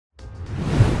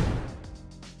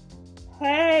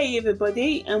Hey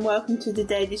everybody, and welcome to the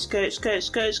Daily Skirts for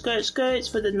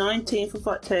the 19th of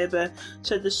October.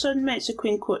 So the Sun makes a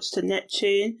quincunx to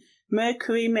Neptune,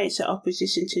 Mercury makes an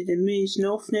opposition to the Moon's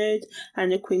North Node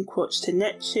and a quincunx to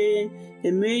Neptune.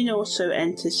 The Moon also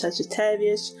enters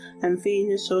Sagittarius, and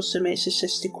Venus also makes a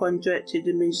Sesquiquadrate to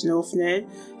the Moon's North Node.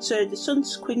 So the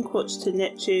Sun's quincunx to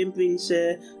Neptune brings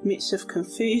a mix of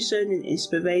confusion and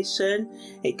inspiration.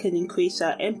 It can increase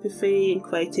our empathy and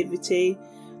creativity,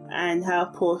 and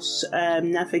help us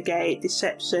navigate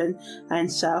deception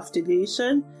and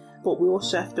self-delusion. But we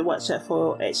also have to watch out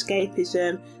for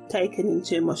escapism, taking in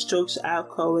too much drugs,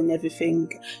 alcohol and everything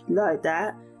like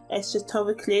that.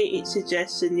 Esoterically, it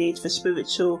suggests the need for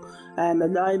spiritual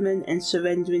alignment and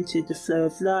surrendering to the flow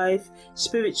of life.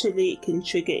 Spiritually, it can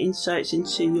trigger insights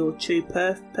into your true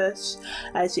purpose,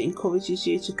 as it encourages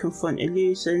you to confront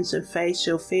illusions and face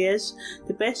your fears.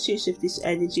 The best use of this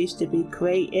energy is to be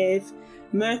creative.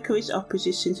 Mercury's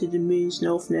opposition to the Moon's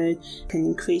North Node can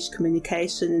increase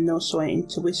communication and also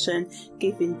intuition,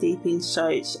 giving deep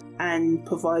insights and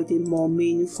providing more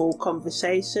meaningful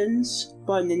conversations.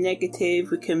 But on the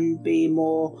negative, we can be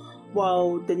more,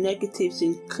 while the negatives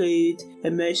include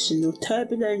emotional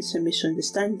turbulence and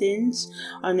misunderstandings.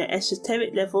 On an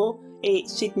esoteric level, it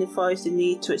signifies the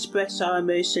need to express our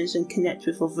emotions and connect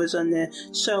with others on a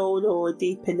soul or a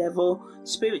deeper level.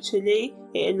 Spiritually,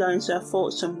 it aligns our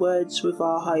thoughts and words with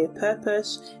our higher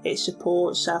purpose. It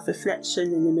supports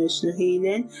self-reflection and emotional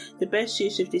healing. The best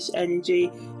use of this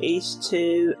energy is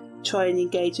to try and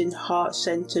engage in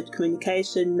heart-centered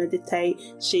communication, meditate,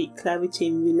 seek clarity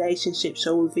in relationships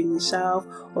or within yourself,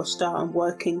 or start on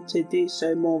working to do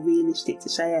so. More realistic to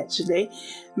say, actually.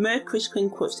 Mercury's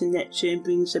quincunx to Neptune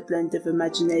brings a blend of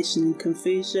imagination and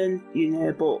confusion,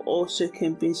 but also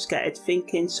can bring scattered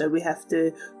thinking, so we have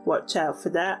to watch out for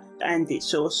that. And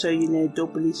it's also,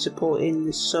 doubly supporting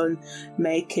the Sun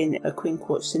making a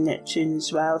quincunx to Neptune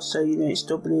as well, so it's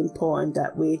doubly important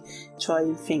that we try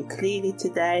and think clearly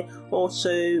today. Also,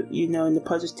 in the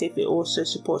positive, it also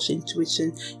supports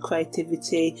intuition,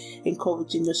 creativity,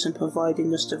 encouraging us and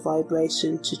providing us the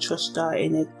vibration to trust our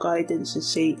inner guidance and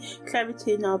seek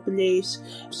clarity in our beliefs.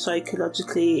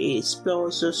 Psychologically, it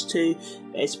explores us to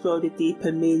explore the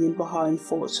deeper meaning behind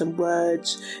thoughts and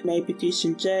words, maybe do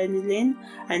some journaling,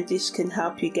 and this can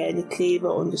help you gain a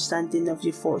clearer understanding of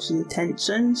your thoughts and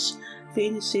intentions.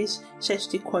 Venus's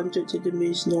Sesquiquadrate to the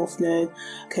Moon's North Node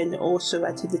can also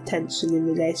add to the tension in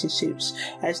relationships,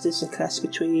 as there's a clash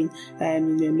between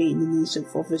meeting the needs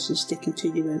of others and sticking to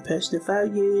your own personal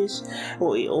values.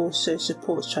 Or it also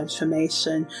supports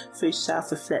transformation through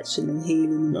self-reflection and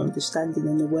healing and understanding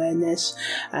and awareness,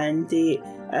 and it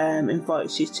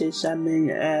invites you to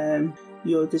examine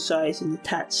your desires and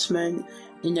attachment.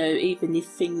 Even if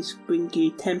things bring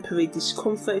you temporary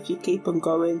discomfort, if you keep on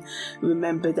going,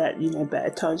 remember that,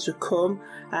 better times will come,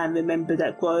 and remember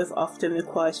that growth often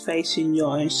requires facing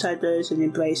your own shadows and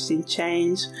embracing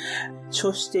change,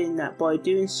 trusting that by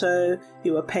doing so,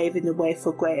 you are paving the way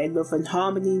for greater love and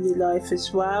harmony in your life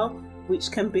as well,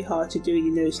 which can be hard to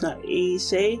do. It's not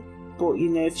easy. But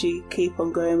if you keep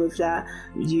on going with that,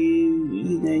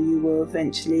 you will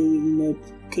eventually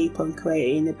keep on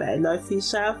creating a better life for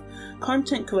yourself.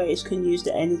 Content creators can use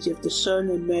the energy of the Sun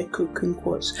and Mercury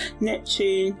quincunx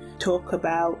Neptune, talk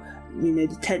about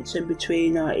the tension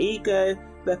between our ego,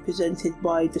 represented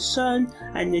by the Sun,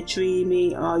 and the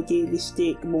dreamy,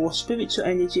 idealistic, more spiritual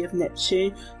energy of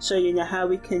Neptune. So how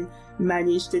we can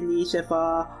manage the needs of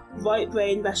our right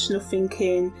brain, rational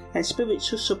thinking, and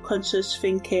spiritual subconscious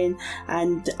thinking.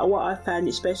 And what I found,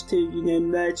 it's best to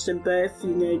merge them both,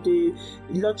 do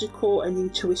logical and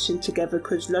intuition together,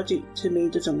 because logic to me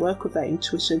doesn't work without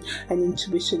intuition, and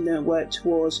intuition don't work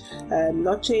towards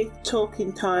logic.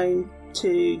 Talking time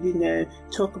to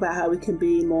talk about how we can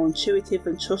be more intuitive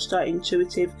and trust our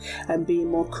intuitive and be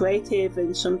more creative.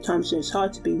 And sometimes it's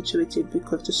hard to be intuitive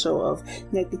because the sort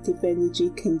of negative energy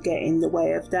can get in the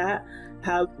way of that.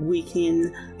 How we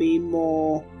can be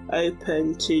more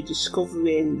open to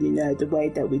discovering the way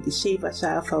that we deceive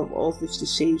ourselves, how others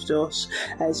deceived us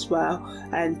as well,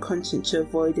 and content to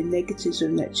avoid the negatives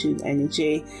of Neptune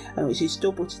energy, which is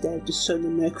double today with the Sun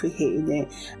and Mercury hitting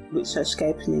it, which are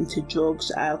escaping into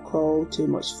drugs, alcohol, too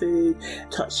much food,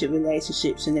 toxic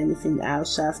relationships, and anything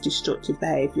else, self-destructive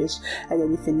behaviours, and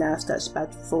anything else that's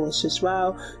bad for us as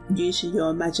well. Using your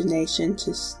imagination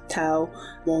to tell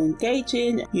more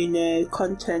engaging,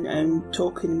 content and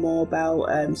talking more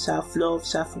about self-love,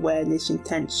 self-awareness,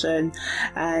 intention,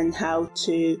 and how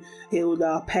to heal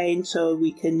our pain so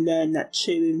we can learn that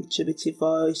true intuitive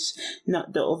voice,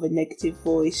 not the other negative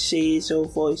voices or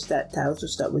voice that tells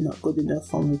us that we're not good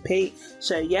enough on repeat.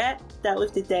 So yeah, that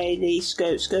was the daily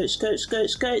scope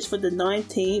for the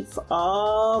 19th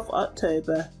of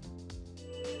October.